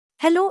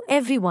Hello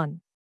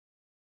everyone.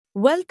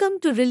 Welcome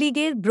to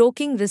Religare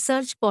Broking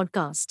Research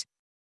Podcast.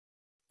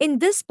 In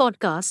this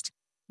podcast,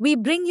 we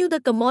bring you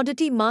the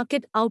commodity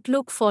market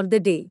outlook for the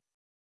day.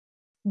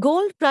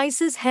 Gold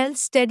prices held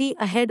steady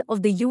ahead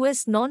of the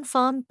US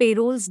non-farm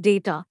payrolls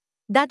data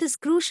that is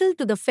crucial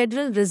to the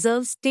Federal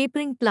Reserve's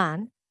tapering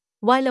plan,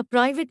 while a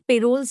private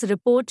payrolls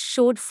report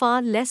showed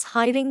far less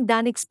hiring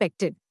than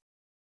expected.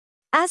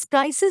 As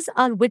prices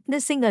are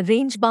witnessing a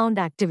range-bound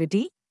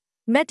activity,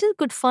 metal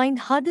could find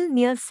hurdle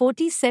near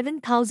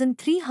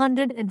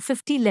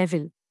 47,350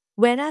 level,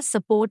 whereas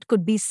support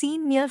could be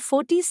seen near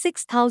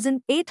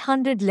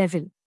 46,800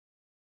 level.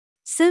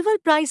 Silver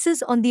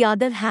prices, on the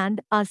other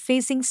hand, are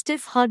facing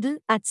stiff hurdle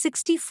at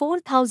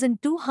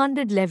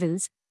 64,200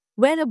 levels,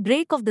 where a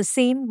break of the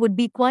same would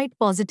be quite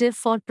positive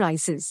for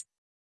prices.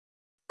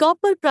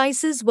 Copper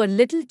prices were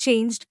little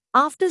changed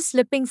after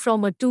slipping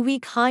from a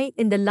two-week high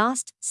in the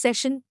last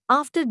session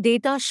after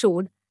data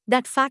showed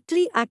that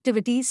factory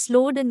activity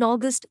slowed in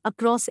August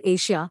across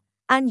Asia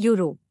and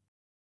Europe.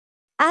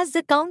 As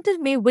the counter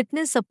may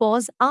witness a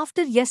pause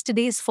after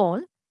yesterday's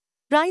fall,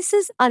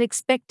 prices are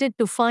expected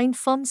to find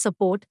firm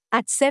support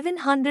at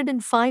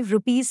 705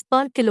 rupees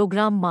per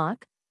kilogram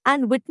mark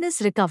and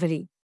witness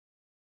recovery.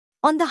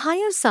 On the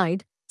higher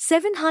side,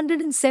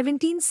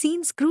 717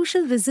 seems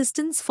crucial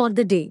resistance for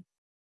the day.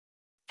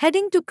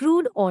 Heading to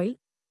crude oil,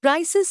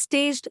 prices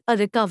staged a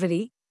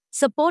recovery,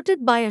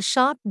 supported by a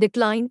sharp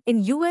decline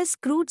in US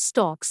crude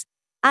stocks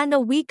and a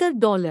weaker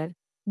dollar,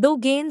 though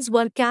gains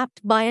were capped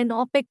by an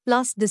OPEC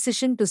Plus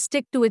decision to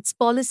stick to its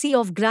policy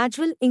of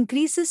gradual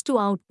increases to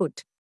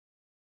output.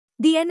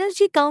 The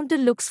energy counter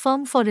looks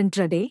firm for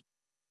intraday.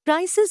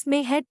 Prices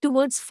may head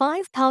towards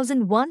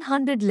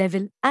 5,100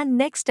 level and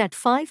next at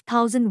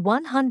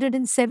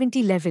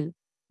 5,170 level,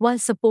 while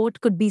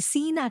support could be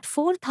seen at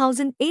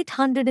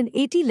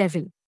 4,880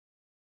 level.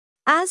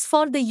 As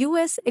for the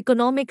US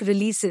economic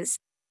releases,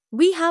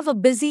 we have a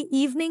busy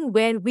evening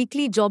where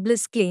weekly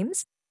jobless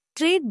claims,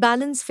 trade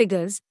balance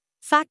figures,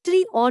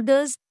 factory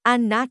orders,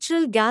 and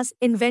natural gas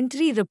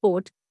inventory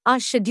report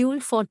are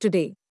scheduled for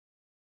today.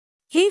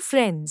 Hey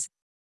friends,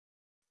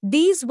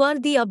 these were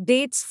the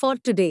updates for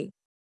today.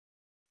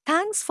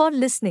 Thanks for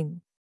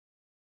listening.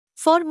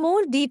 For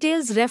more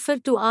details, refer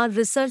to our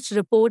research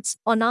reports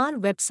on our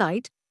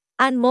website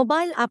and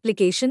mobile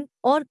application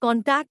or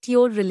contact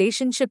your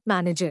relationship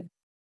manager.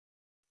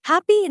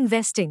 Happy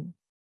investing!